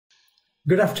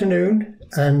Good afternoon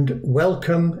and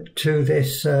welcome to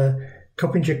this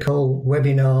KuppingerCole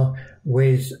webinar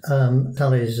with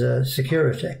Thales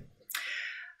Security.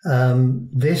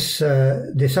 This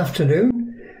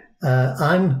afternoon,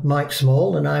 I'm Mike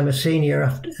Small and I'm a senior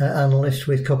analyst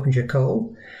with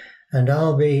KuppingerCole, and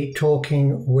I'll be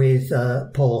talking with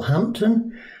Paul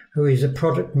Hampton, who is a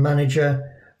product manager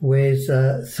with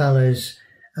Thales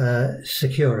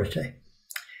Security.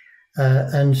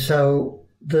 And so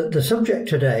the subject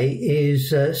today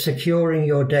is securing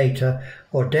your data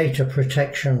or data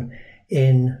protection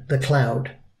in the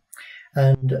cloud.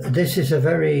 And this is a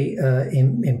very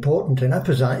important and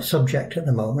apposite subject at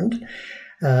the moment,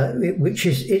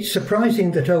 it's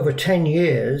surprising that over 10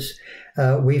 years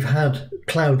we've had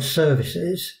cloud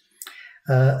services.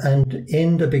 And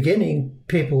in the beginning,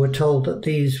 people were told that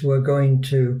these were going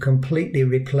to completely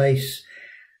replace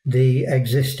the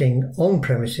existing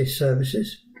on-premises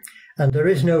services. And there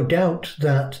is no doubt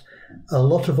that a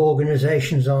lot of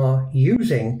organizations are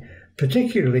using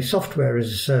particularly software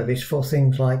as a service for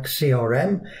things like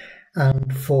CRM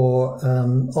and for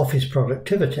office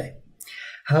productivity.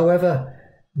 However,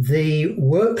 the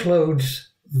workloads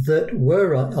that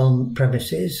were on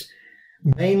premises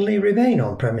mainly remain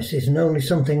on premises, and only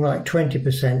something like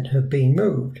 20% have been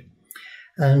moved.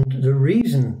 And the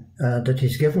reason that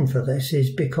is given for this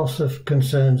is because of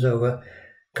concerns over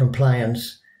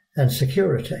compliance and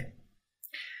security.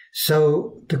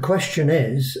 So the question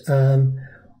is,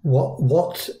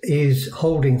 what is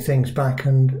holding things back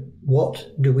and what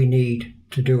do we need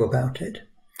to do about it?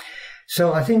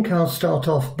 So I think I'll start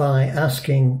off by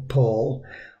asking Paul,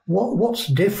 what's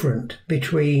different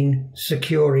between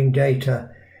securing data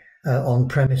on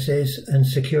premises and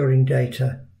securing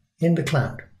data in the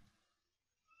cloud?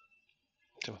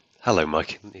 Hello,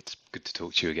 Mike. It's good to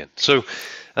talk to you again. So,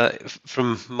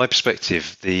 from my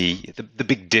perspective, the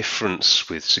big difference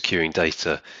with securing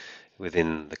data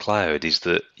within the cloud is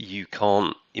that you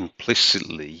can't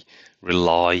implicitly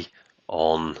rely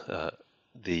on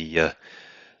the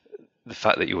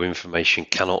fact that your information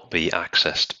cannot be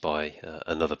accessed by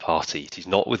another party. It is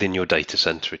not within your data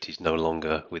center. It is no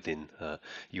longer within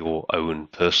your own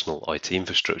personal IT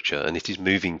infrastructure, and it is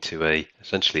moving to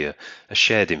essentially a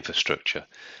shared infrastructure.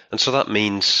 And so that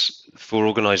means for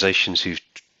organizations who've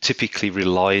typically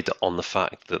relied on the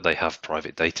fact that they have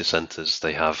private data centers,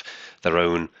 they have their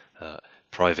own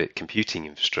private computing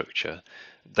infrastructure,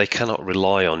 they cannot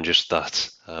rely on just that,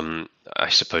 I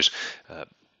suppose,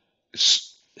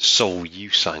 sole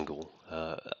use angle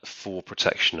for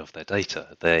protection of their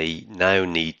data. They now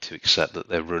need to accept that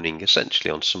they're running essentially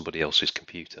on somebody else's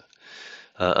computer.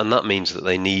 And that means that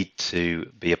they need to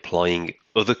be applying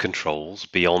other controls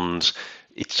beyond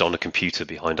it's on a computer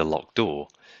behind a locked door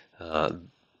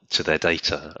to their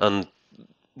data. And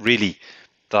really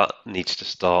that needs to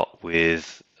start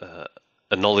with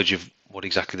a knowledge of what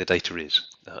exactly the data is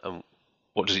and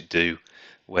what does it do,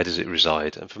 where does it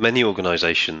reside. And for many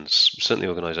organizations, certainly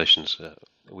organizations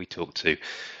we talk to,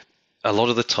 a lot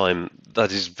of the time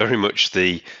that is very much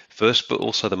the first but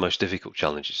also the most difficult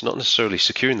challenge. It's not necessarily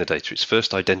securing the data, it's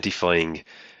first identifying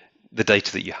the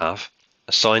data that you have,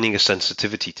 assigning a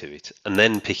sensitivity to it, and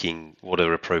then picking what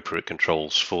are appropriate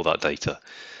controls for that data.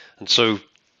 And so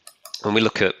when we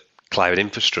look at cloud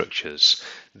infrastructures,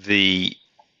 the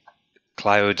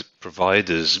cloud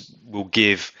providers will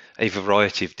give a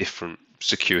variety of different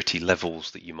security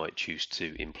levels that you might choose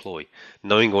to employ.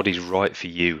 Knowing what is right for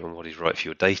you and what is right for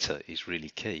your data is really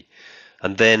key.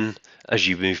 And then as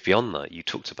you move beyond that, you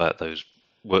talked about those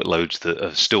workloads that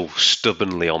are still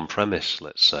stubbornly on premise,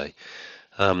 let's say.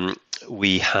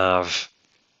 We have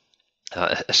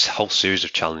a whole series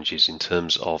of challenges in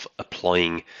terms of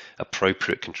applying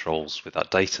appropriate controls with that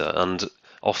data and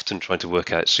often trying to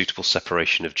work out suitable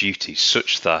separation of duties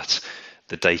such that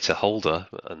the data holder,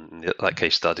 and in that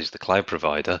case that is the cloud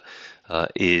provider,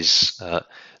 is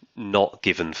not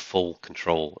given full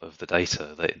control of the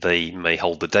data. They may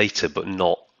hold the data but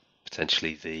not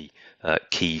potentially the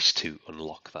keys to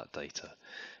unlock that data.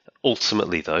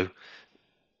 Ultimately though,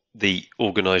 the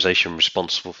organization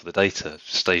responsible for the data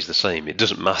stays the same. It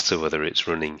doesn't matter whether it's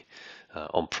running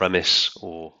on premise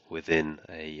or within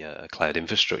a cloud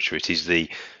infrastructure. It is the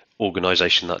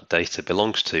organization that data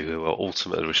belongs to who are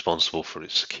ultimately responsible for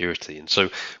its security. And so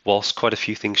whilst quite a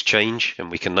few things change and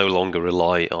we can no longer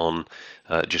rely on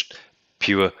just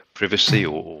pure privacy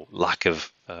or lack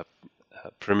of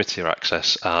perimeter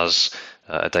access as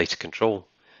a data control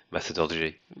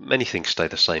methodology, many things stay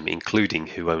the same, including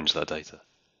who owns that data.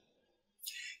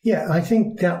 Yeah, I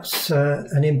think that's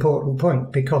an important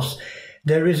point, because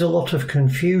there is a lot of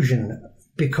confusion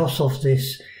because of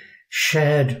this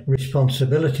shared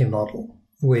responsibility model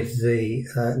with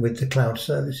the cloud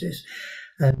services.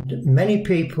 And many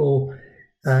people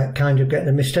kind of get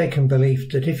the mistaken belief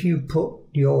that if you put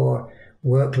your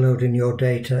workload and your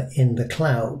data in the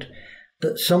cloud,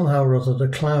 that somehow or other the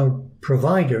cloud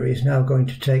provider is now going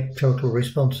to take total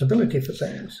responsibility for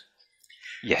things.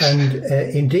 Yes. And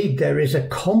indeed, there is a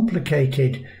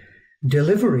complicated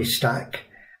delivery stack,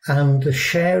 and the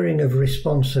sharing of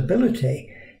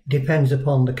responsibility depends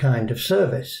upon the kind of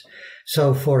service.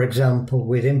 So, for example,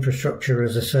 with infrastructure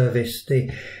as a service,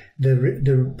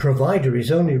 the provider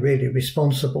is only really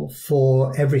responsible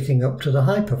for everything up to the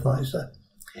hypervisor.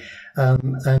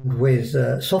 And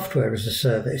with software as a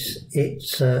service,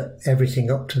 it's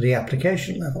everything up to the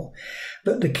application level.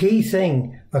 But the key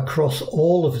thing across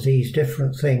all of these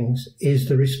different things is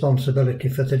the responsibility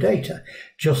for the data,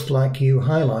 just like you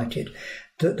highlighted,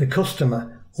 that the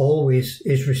customer always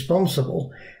is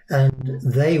responsible, and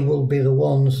they will be the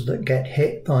ones that get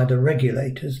hit by the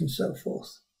regulators and so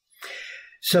forth.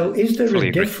 So is there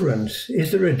a difference?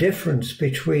 Is there a difference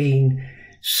between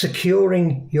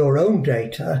securing your own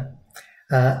data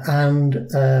and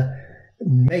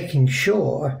making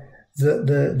sure that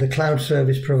the cloud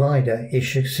service provider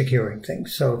is securing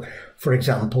things? So, for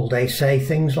example, they say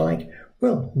things like,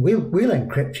 "Well, we'll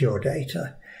encrypt your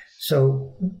data."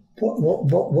 So,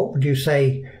 what would you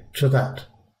say to that?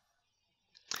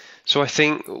 So I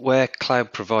think where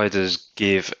cloud providers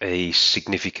give a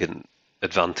significant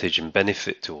advantage and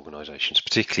benefit to organizations,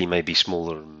 particularly maybe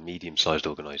smaller and medium-sized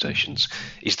organizations,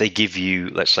 is they give you,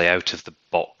 let's say,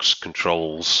 out-of-the-box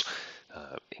controls,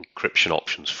 encryption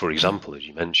options, for example, as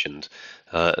you mentioned,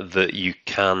 that you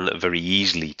can very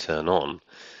easily turn on.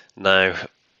 Now,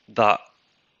 that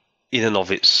in and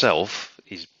of itself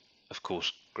is, of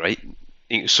course, great.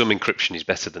 Some encryption is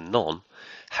better than none.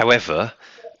 However,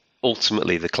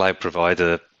 ultimately, the cloud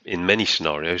provider, in many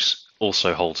scenarios,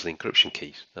 also holds the encryption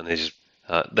keys and is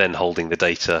then holding the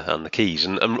data and the keys.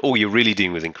 And all you're really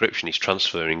doing with encryption is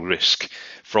transferring risk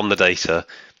from the data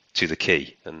to the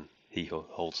key, and he who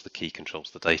holds the key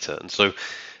controls the data. And so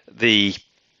the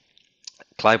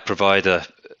cloud provider,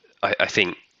 I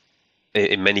think,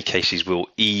 in many cases will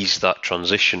ease that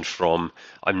transition from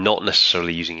I'm not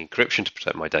necessarily using encryption to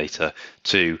protect my data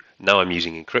to now I'm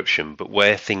using encryption. But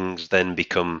where things then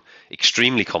become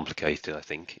extremely complicated, I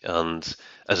think, and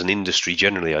as an industry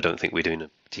generally, I don't think we're doing a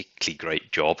particularly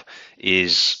great job,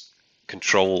 is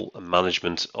control and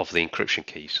management of the encryption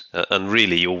keys. And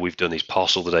really all we've done is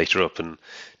parcel the data up and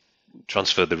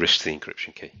transfer the risk to the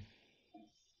encryption key.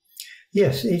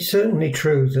 Yes, it's certainly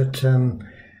true that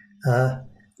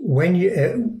when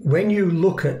you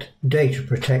look at data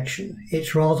protection,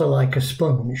 it's rather like a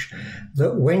sponge,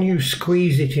 that when you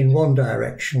squeeze it in one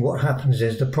direction, what happens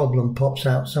is the problem pops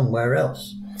out somewhere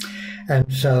else.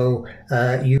 And so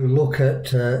you look at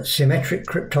symmetric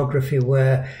cryptography,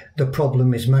 where the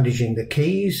problem is managing the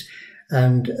keys.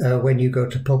 And when you go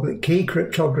to public key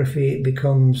cryptography, it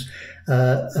becomes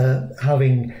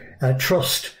having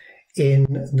trust in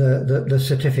the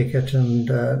certificate and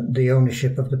the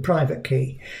ownership of the private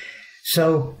key.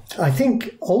 So I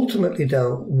think ultimately,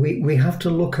 though, we have to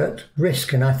look at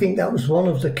risk. And I think that was one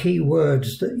of the key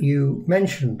words that you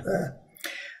mentioned there,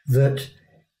 that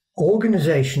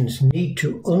organizations need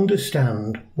to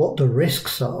understand what the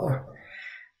risks are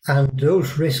and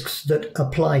those risks that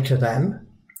apply to them,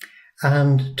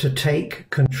 and to take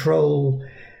control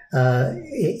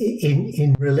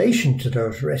in relation to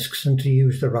those risks and to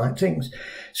use the right things.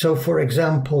 So, for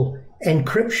example,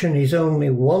 encryption is only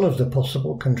one of the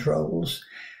possible controls,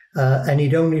 and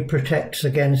it only protects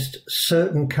against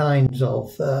certain kinds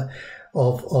of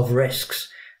risks.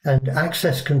 And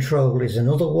access control is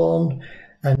another one.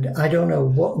 And I don't know,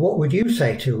 what would you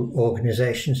say to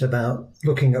organizations about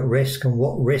looking at risk and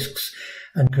what risks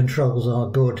and controls are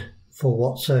good for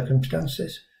what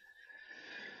circumstances?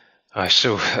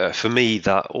 So for me,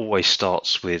 that always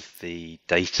starts with the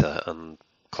data and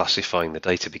classifying the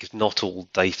data, because not all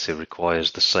data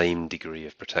requires the same degree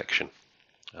of protection.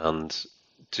 And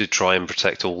to try and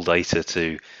protect all data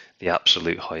to the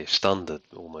absolute highest standard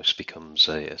almost becomes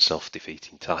a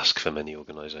self-defeating task for many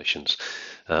organizations.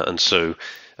 And so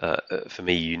for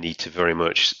me, you need to very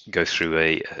much go through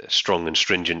a strong and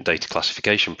stringent data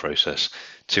classification process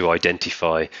to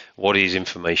identify what is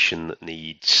information that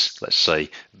needs, let's say,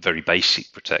 very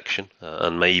basic protection,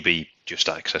 and maybe just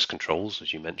access controls,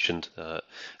 as you mentioned,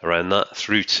 around that,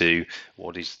 through to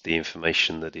what is the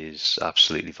information that is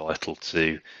absolutely vital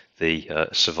to the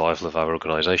survival of our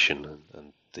organization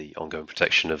and the ongoing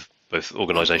protection of both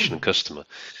organization and customer.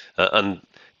 And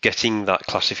getting that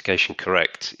classification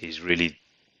correct is really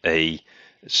a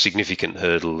significant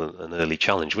hurdle and an early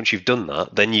challenge. Once you've done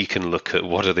that, then you can look at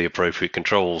what are the appropriate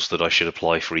controls that I should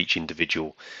apply for each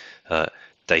individual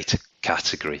data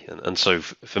category. And so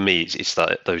for me, it's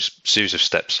those series of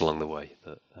steps along the way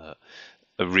that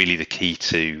are really the key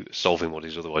to solving what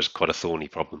is otherwise quite a thorny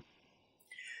problem.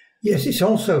 Yes, it's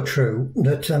also true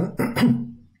that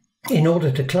in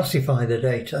order to classify the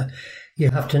data,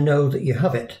 you have to know that you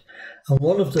have it. And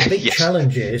one of the big yes.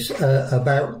 challenges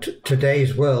about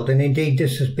today's world, and indeed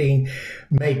this has been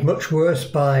made much worse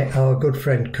by our good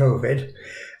friend COVID,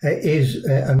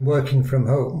 and working from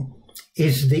home,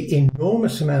 is the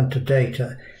enormous amount of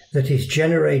data that is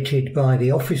generated by the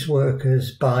office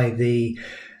workers, by the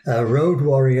road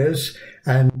warriors,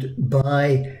 and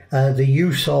by the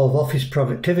use of office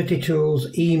productivity tools,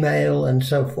 email, and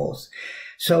so forth.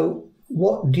 So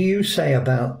what do you say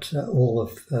about all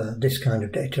of this kind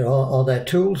of data? Are there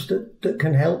tools that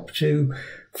can help to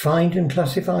find and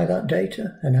classify that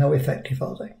data, and how effective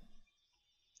are they?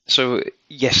 So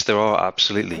yes, there are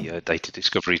absolutely data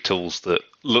discovery tools that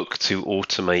look to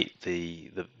automate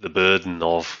the burden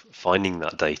of finding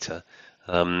that data.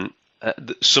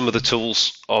 Some of the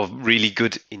tools are really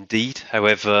good indeed.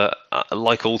 However,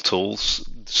 like all tools,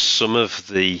 some of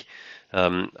the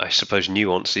I suppose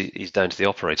nuance is down to the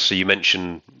operator. So you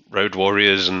mentioned road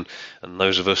warriors and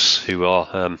those of us who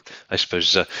are, I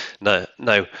suppose,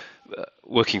 now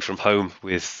working from home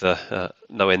with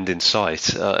no end in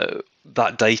sight.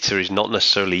 That data is not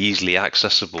necessarily easily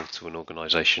accessible to an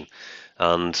organisation,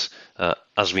 and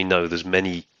as we know, there's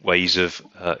many ways of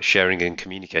sharing and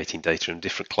communicating data, and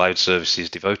different cloud services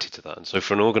devoted to that. And so,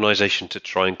 for an organisation to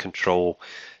try and control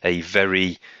a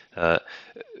very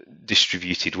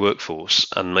distributed workforce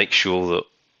and make sure that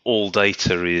all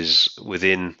data is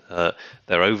within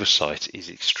their oversight is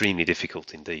extremely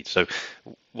difficult indeed. So,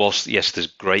 whilst yes, there's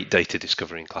great data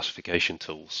discovery and classification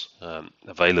tools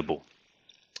available,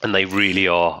 and they really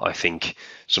are, I think,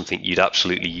 something you'd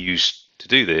absolutely use to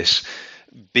do this,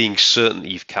 being certain that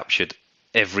you've captured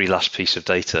every last piece of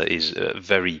data is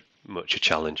very much a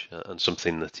challenge and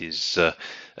something that is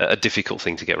a difficult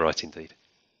thing to get right indeed.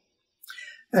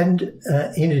 And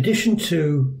in addition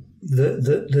to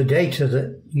the data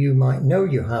that you might know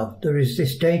you have, there is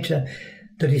this data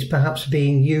that is perhaps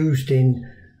being used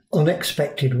in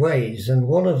unexpected ways. And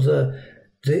one of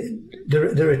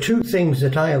there are two things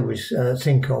that I always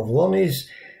think of. One is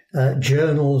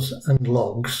journals and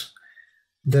logs,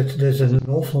 that there's an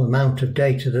awful amount of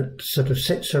data that sort of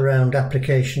sits around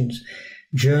applications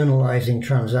journalizing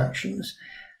transactions.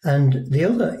 And the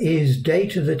other is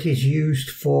data that is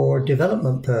used for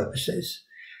development purposes.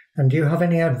 And do you have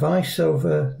any advice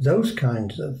over those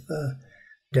kinds of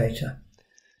data?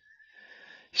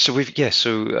 So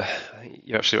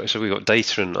you're absolutely right. So we've got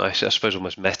data and I suppose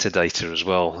almost metadata as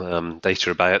well,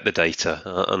 data about the data,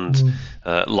 and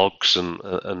logs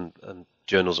and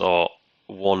journals are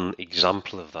one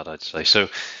example of that, I'd say. So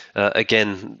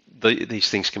again, these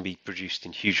things can be produced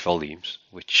in huge volumes,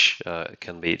 which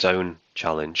can be its own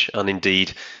challenge, and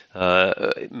indeed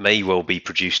it may well be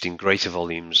produced in greater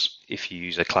volumes if you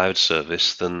use a cloud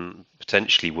service than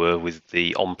potentially were with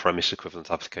the on-premise equivalent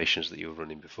applications that you were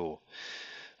running before.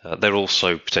 They're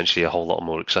also potentially a whole lot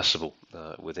more accessible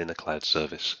within a cloud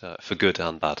service, for good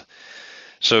and bad.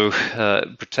 So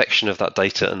protection of that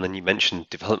data, and then you mentioned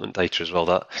development data as well,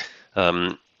 that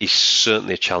is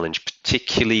certainly a challenge,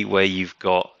 particularly where you've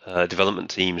got development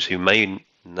teams who may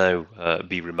now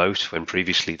be remote when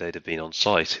previously they'd have been on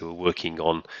site, who are working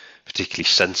on particularly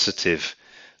sensitive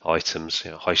items,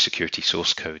 high security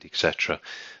source code, etc.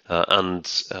 And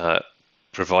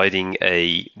providing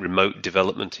a remote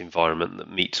development environment that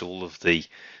meets all of the,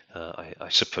 I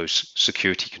suppose,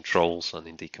 security controls and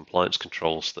indeed compliance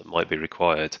controls that might be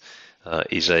required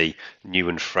is a new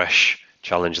and fresh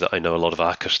challenge that I know a lot of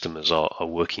our customers are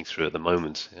working through at the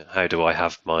moment. How do I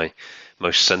have my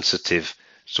most sensitive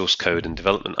source code and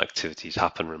development activities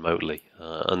happen remotely?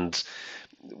 And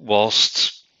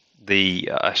whilst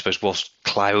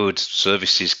cloud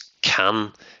services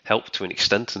can help to an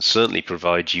extent and certainly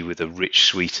provide you with a rich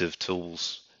suite of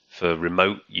tools for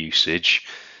remote usage,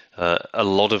 a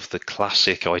lot of the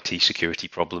classic IT security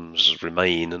problems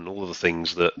remain, and all of the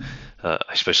things that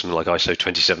I suppose something like ISO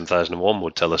 27001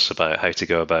 would tell us about how to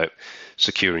go about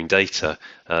securing data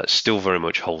still very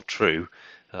much hold true,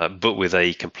 but with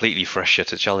a completely fresh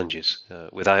set of challenges,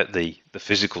 without the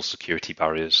physical security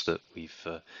barriers that we've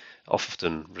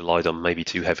often relied on maybe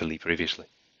too heavily previously.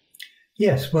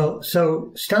 Yes, well,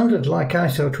 so standards like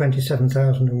ISO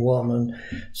 27001 and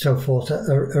so forth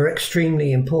are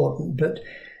extremely important, but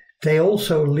they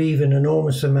also leave an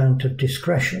enormous amount of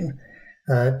discretion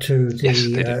to Yes,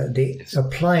 they do. the Yes.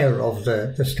 applier of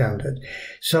the standard.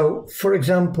 So, for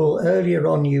example, earlier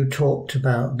on you talked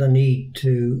about the need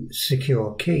to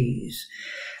secure keys.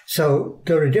 So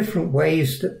there are different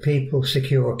ways that people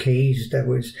secure keys. There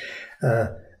was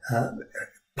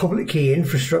public key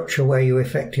infrastructure where you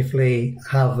effectively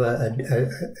have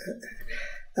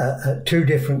two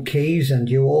different keys, and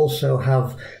you also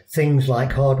have things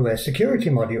like hardware security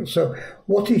modules. So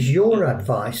what is your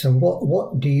advice, and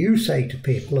what do you say to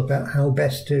people about how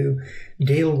best to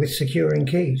deal with securing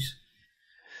keys?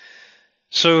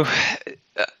 So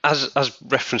as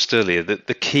referenced earlier,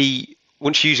 the key,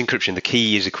 once you use encryption, the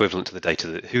key is equivalent to the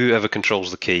data. Whoever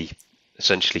controls the key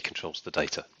essentially controls the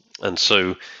data. And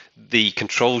so the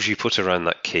controls you put around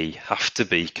that key have to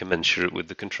be commensurate with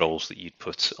the controls that you'd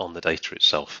put on the data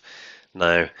itself.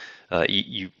 Now,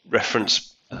 you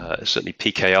reference certainly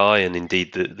PKI, and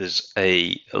indeed there's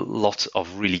a lot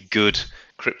of really good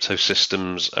crypto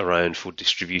systems around for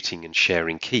distributing and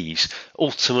sharing keys.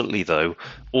 Ultimately, though,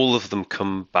 all of them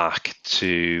come back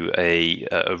to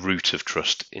a root of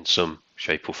trust in some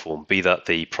shape or form, be that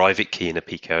the private key in a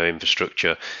PKI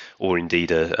infrastructure, or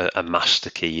indeed a master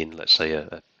key in, let's say,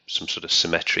 some sort of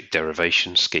symmetric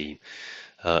derivation scheme.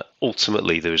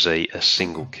 Ultimately, there's a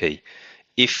single key.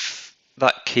 If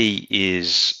that key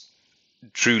is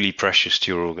truly precious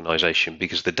to your organization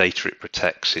because the data it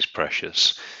protects is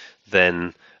precious,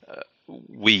 then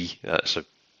so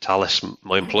Thales,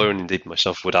 my employer, and indeed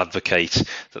myself, would advocate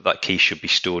that that key should be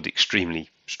stored extremely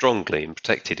strongly and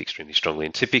protected extremely strongly.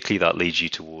 And typically that leads you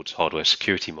towards hardware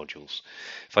security modules.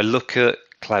 If I look at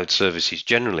cloud services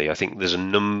generally, I think there's a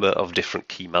number of different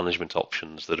key management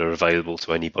options that are available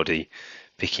to anybody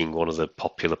picking one of the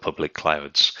popular public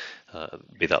clouds,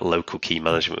 be that local key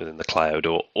management within the cloud,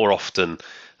 or often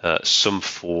some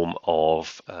form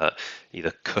of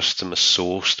either customer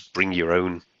sourced, bring your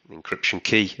own encryption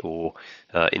key, or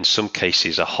in some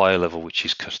cases a higher level which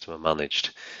is customer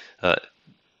managed.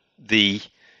 The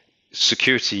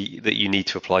security that you need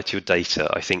to apply to your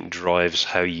data, I think, drives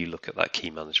how you look at that key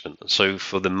management. And so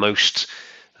for the most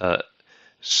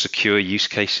secure use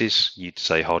cases, you'd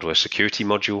say hardware security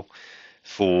module.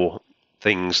 For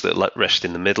things that rest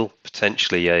in the middle,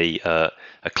 potentially a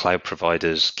cloud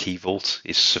provider's key vault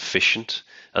is sufficient.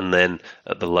 And then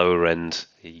at the lower end,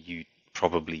 you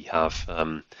probably have,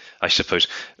 I suppose,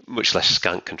 much less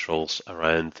scant controls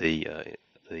around the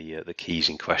keys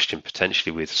in question,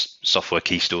 potentially with software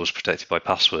key stores protected by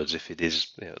passwords if it is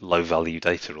low value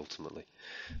data ultimately.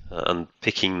 And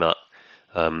picking that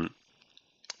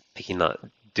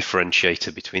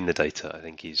differentiator between the data, I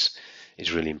think, is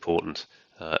really important.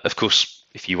 Of course,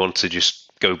 if you want to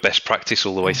just go best practice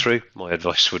all the way through, my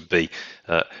advice would be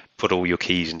put all your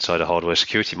keys inside a hardware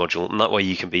security module, and that way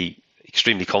you can be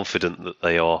extremely confident that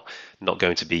they are not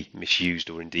going to be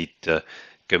misused or indeed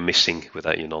go missing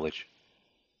without your knowledge.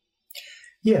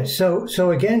 Yeah, so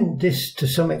again, this to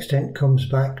some extent comes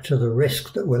back to the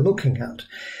risk that we're looking at,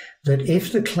 that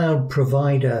if the cloud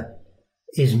provider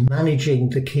is managing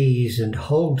the keys and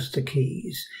holds the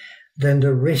keys, then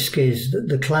the risk is that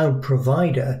the cloud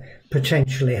provider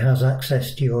potentially has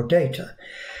access to your data.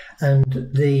 And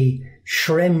the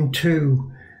SHREM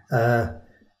 2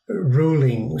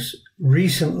 rulings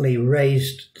recently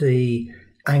raised the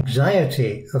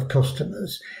anxiety of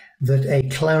customers that a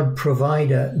cloud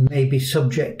provider may be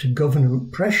subject to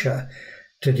government pressure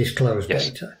to disclose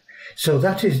data. So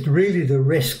that is really the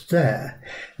risk there.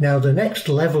 Now, the next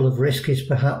level of risk is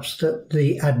perhaps that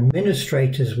the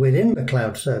administrators within the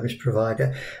cloud service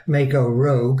provider may go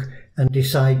rogue and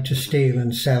decide to steal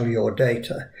and sell your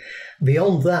data.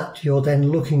 Beyond that, you're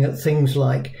then looking at things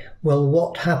like, well,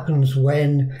 what happens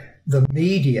when the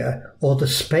media or the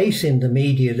space in the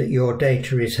media that your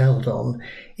data is held on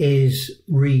is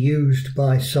reused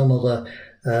by some other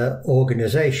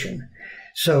organization?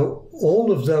 So all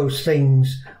of those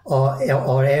things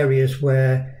are areas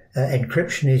where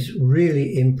encryption is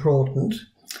really important,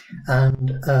 and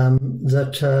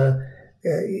that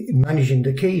managing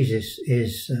the keys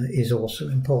is also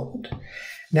important.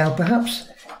 Now, perhaps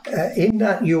in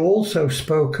that you also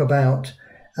spoke about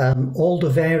all the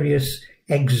various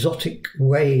exotic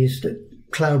ways that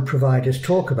cloud providers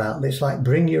talk about this, like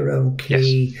bring your own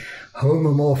key,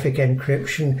 homomorphic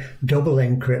encryption, double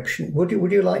encryption. Would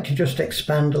you like to just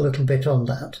expand a little bit on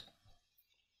that?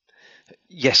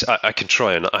 Yes, I can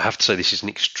try, and I have to say this is an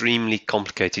extremely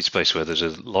complicated space where there's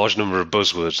a large number of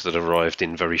buzzwords that arrived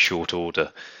in very short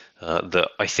order that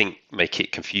I think make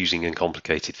it confusing and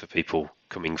complicated for people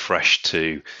coming fresh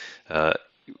to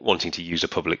wanting to use a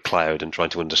public cloud and trying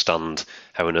to understand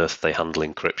how on earth they handle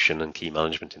encryption and key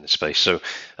management in the space. So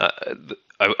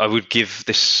I would give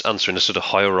this answer in a sort of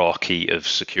hierarchy of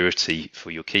security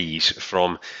for your keys.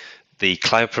 From the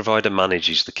cloud provider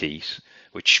manages the keys,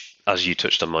 which, as you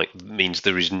touched on, Mike, means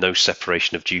there is no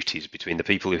separation of duties between the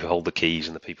people who hold the keys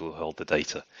and the people who hold the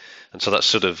data. And so that's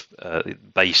sort of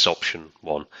base option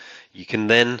one. You can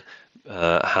then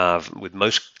have, with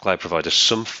most cloud providers,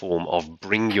 some form of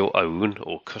bring your own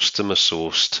or customer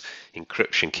sourced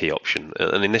encryption key option.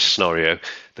 And in this scenario,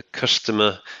 the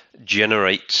customer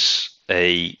generates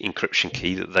a encryption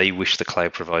key that they wish the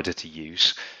cloud provider to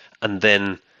use, and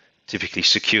then typically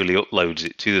securely uploads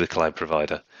it to the cloud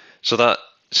provider. So that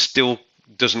still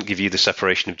doesn't give you the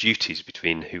separation of duties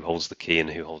between who holds the key and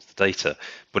who holds the data,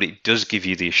 but it does give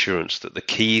you the assurance that the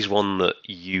key is one that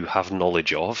you have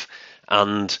knowledge of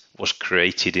and was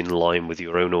created in line with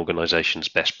your own organization's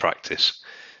best practice.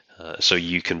 So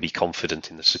you can be confident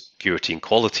in the security and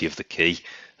quality of the key,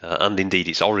 and indeed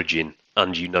its origin,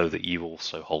 and you know that you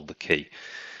also hold the key.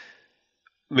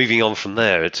 Moving on from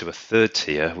there to a third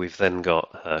tier, we've then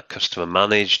got customer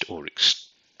managed or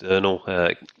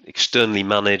externally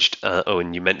managed.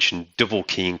 And you mentioned double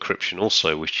key encryption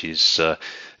also, which is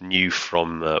new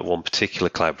from one particular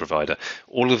cloud provider.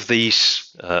 All of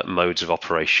these modes of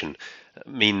operation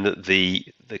mean that the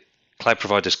cloud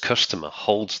provider's customer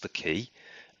holds the key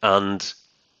and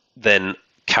then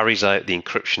carries out the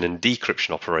encryption and decryption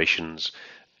operations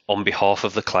on behalf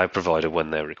of the cloud provider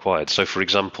when they're required. So, for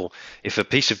example, if a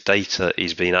piece of data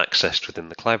is being accessed within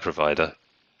the cloud provider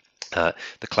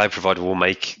will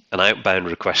make an outbound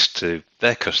request to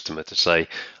their customer to say,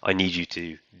 I need you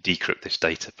to decrypt this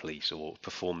data, please, or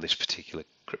perform this particular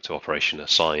crypto operation, a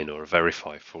sign or a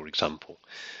verify, for example.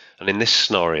 And in this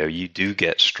scenario, you do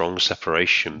get strong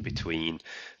separation between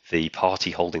the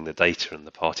party holding the data and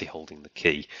the party holding the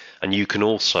key. And you can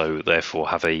also, therefore,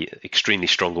 have a extremely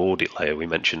strong audit layer. We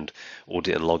mentioned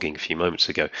audit and logging a few moments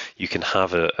ago. You can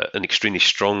have an extremely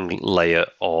strong layer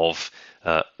of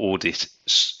audit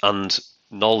and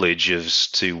knowledge as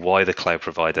to why the cloud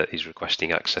provider is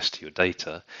requesting access to your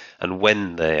data and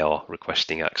when they are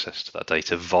requesting access to that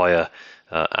data via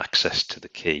access to the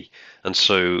key. And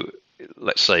so,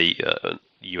 let's say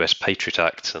US Patriot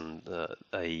Act and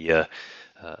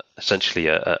essentially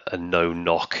a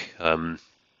no-knock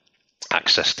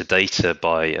access to data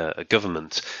by a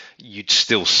government, you'd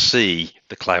still see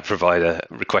the cloud provider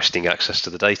requesting access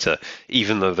to the data,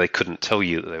 even though they couldn't tell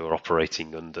you that they were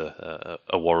operating under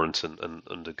a warrant and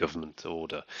under government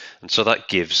order. And so that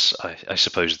gives, I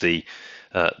suppose, the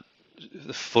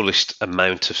fullest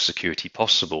amount of security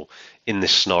possible in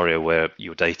this scenario where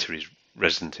your data is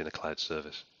resident in a cloud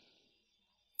service.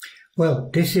 Well,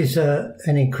 this is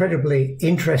an incredibly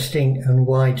interesting and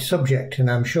wide subject,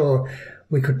 and I'm sure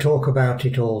we could talk about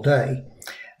it all day.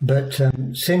 But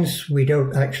since we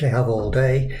don't actually have all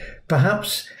day,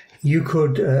 perhaps you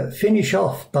could finish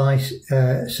off by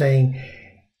saying,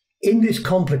 in this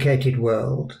complicated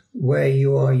world where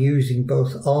you are using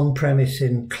both on-premise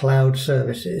and cloud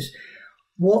services,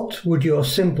 what would your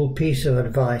simple piece of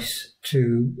advice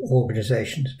to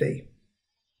organizations be?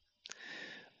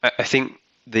 I think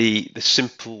the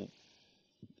simple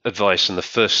advice and the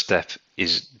first step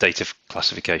is data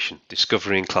classification,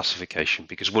 discovery and classification,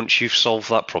 because once you've solved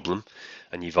that problem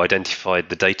and you've identified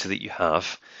the data that you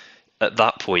have, at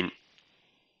that point,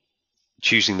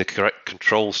 choosing the correct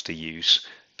controls to use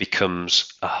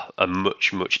becomes a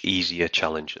much, much easier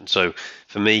challenge. And so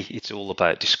for me, it's all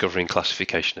about discovery and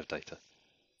classification of data.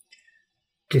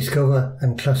 Discover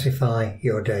and classify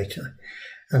your data,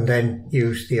 and then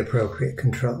use the appropriate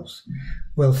controls.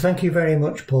 Well, thank you very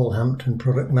much, Paul Hampton,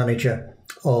 Product Manager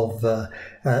of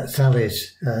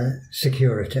Thales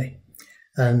Security.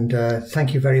 And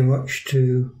thank you very much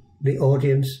to the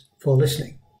audience for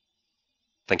listening.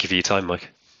 Thank you for your time, Mike.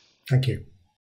 Thank you.